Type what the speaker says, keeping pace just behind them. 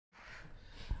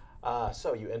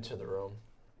So you enter the room,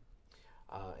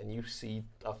 and you see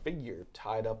a figure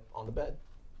tied up on the bed.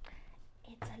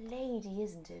 It's a lady,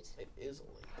 isn't it? It is a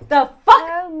lady. The fuck?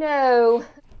 Oh no.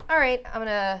 All right, I'm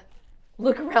gonna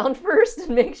look around first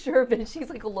and make sure that she's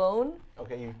like alone.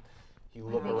 Okay, you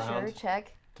look Make around. sure,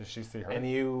 check. Does she see her? And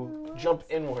you jump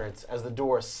inwards as the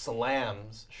door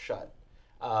slams shut.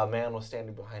 A man was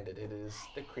standing behind it. It is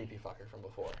the creepy fucker from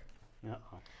before.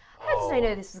 How did I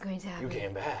know this was going to happen? You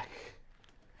came back.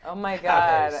 Oh my Happy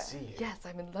god. to see you. Yes,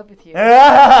 I'm in love with you.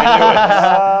 I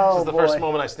knew it. This is the first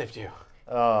moment I sniffed you.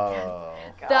 Oh.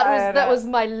 That was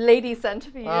my lady scent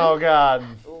for you. Oh God.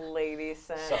 Lady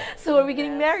scent. So are we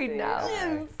getting married now?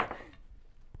 Yes.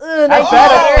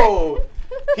 Oh!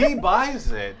 He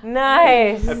buys it.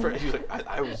 Nice. At first, he was like,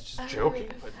 I was just joking.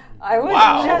 But I was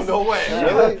wow, just no way.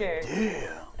 Really? joking.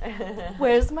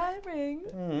 Where's my ring?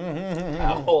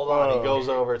 Hold on. He go's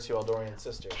over to Eldorian's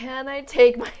sister. Can I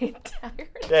take my dagger?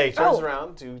 Yeah, he turns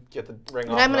around to get the ring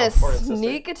off. And I'm gonna Eldorian's sister.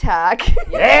 sneak attack.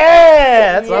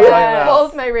 Yeah! That's what I'm talking about.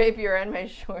 Both my rapier and my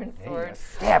short sword.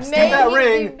 Stab, Maybe that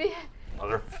ring. be-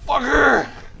 Motherfucker!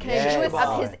 Can I do it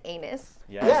up his anus?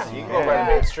 Yes, Yeah, you can go right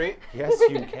Main Street. Yes,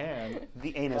 you can.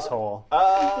 The anus hole.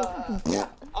 Yeah,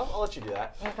 I'll let you do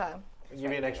that. Okay. I'll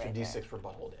give you an extra d6 for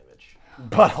butthole damage.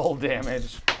 Butthole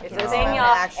damage. It's No. a thing,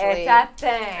 y'all. Actually- It's a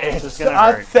thing. It's It's gonna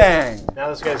a hurt. thing. Now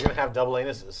this guy's gonna have double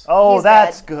anuses. Oh, He's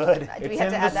that's dead. good. Do we It's have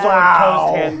in to the add that? Sword Wow.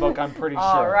 Coast handbook, I'm pretty sure.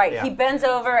 All right. Yeah. He bends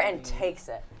over and takes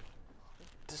it.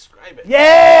 Describe it.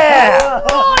 Yeah!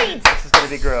 This is gonna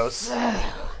be gross.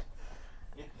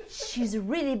 She's a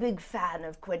really big fan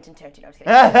of Quentin Tarantino. I'm just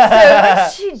kidding. So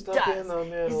what she Stuck in does the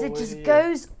middle is it with just you.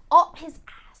 goes up his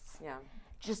ass, Yeah.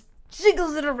 just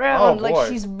jiggles it around Oh, like boy.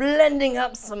 she's blending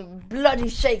up some bloody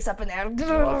shakes up in there.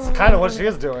 That's kind of what she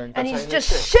is doing. And he's how you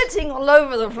just shitting all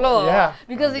over the floor Yeah.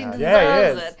 because he deserves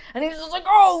Yeah, he is. it. And he's just like,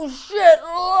 oh shit,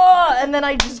 and then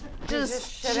I just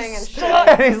Just shitting and start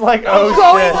shitting. And he's like, oh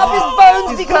going shit. up his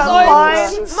bones because I'm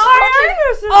lines.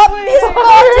 up his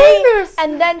body,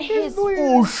 and then his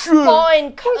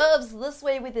spine curves this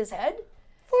way with his head,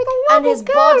 and his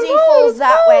body falls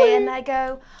that way, and I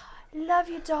go, love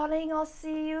you, darling, I'll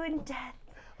see you in death.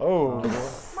 Oh.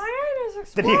 My anus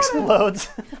exploded. Then he explodes.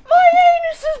 My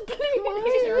anus is bleeding.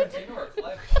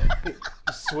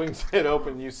 He swings it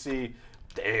open. You see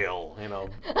Dayl,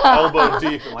 elbow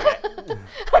deep in like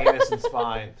anus and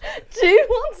spine. Do you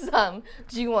want some?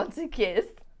 Do you want a kiss?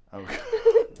 Okay.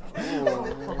 Do you want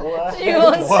a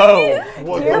Whoa. kiss?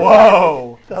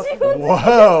 Whoa.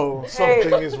 Whoa.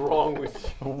 Something is wrong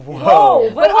with you.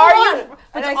 Whoa. But are you? And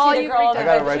But I are see the you girl on freaked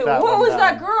the out? gotta write bed too. that Who one was down.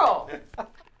 that girl?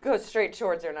 Go straight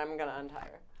towards her and I'm gonna untie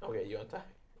her. Okay, you untie.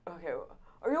 Okay.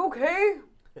 Are you okay?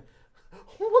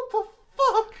 What the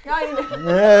fuck?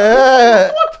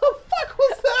 Yeah, What the fuck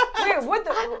was that? Wait, what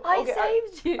the? I okay,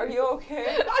 saved you. Are you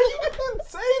okay? You didn't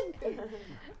save me.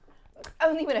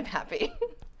 Only when I'm happy.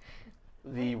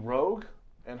 The rogue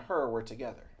and her were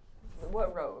together.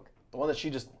 What rogue? The one that she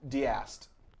just de-assed.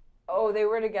 Oh, they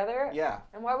were together? Yeah,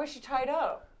 And why was she tied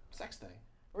up? sex thing.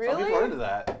 Some Really? people are into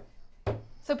that.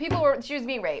 So she was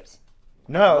being raped.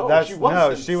 No, No, she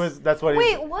wasn't. she was. That's what.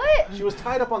 Wait, what? She was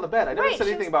tied up on the bed. I never Right, said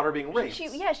she anything was- about her being raped.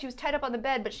 She was tied up on the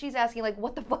bed, but she's asking like,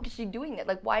 what the fuck is she doing it?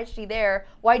 Like, why is she there?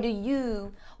 Why do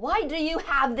you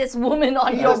have this woman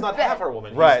on He your does not bed? have her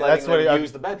woman. Right, He's letting that's what them he-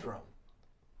 use the bedroom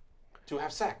to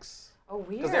have sex. Oh,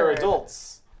 weird. Because they're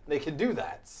adults. They can do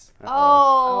that.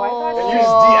 Oh, I thought And you just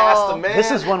de-assed a man.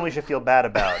 This is one we should feel bad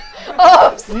about.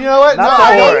 Oops. You know what? Not No, the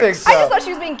I don't orcs. think so. I just thought she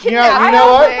was being You kidnapped. know, you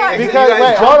know what? Because Because you guys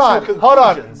wait, jump hold to on, hold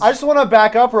on. conclusions. I just want to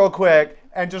back up real quick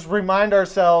and just remind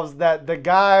ourselves that the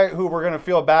guy who we're gonna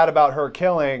feel bad about her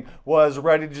killing was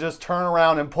ready to just turn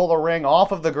around and pull a ring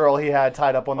off of the girl he had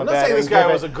tied up on the I'm bed. not saying and this guy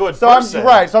give was it- a good so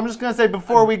person. So I'm just gonna say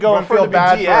before we go and But for feel it to be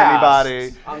bad for de-assed,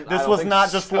 anybody, I this don't was think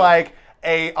not just so. like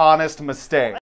a honest mistake.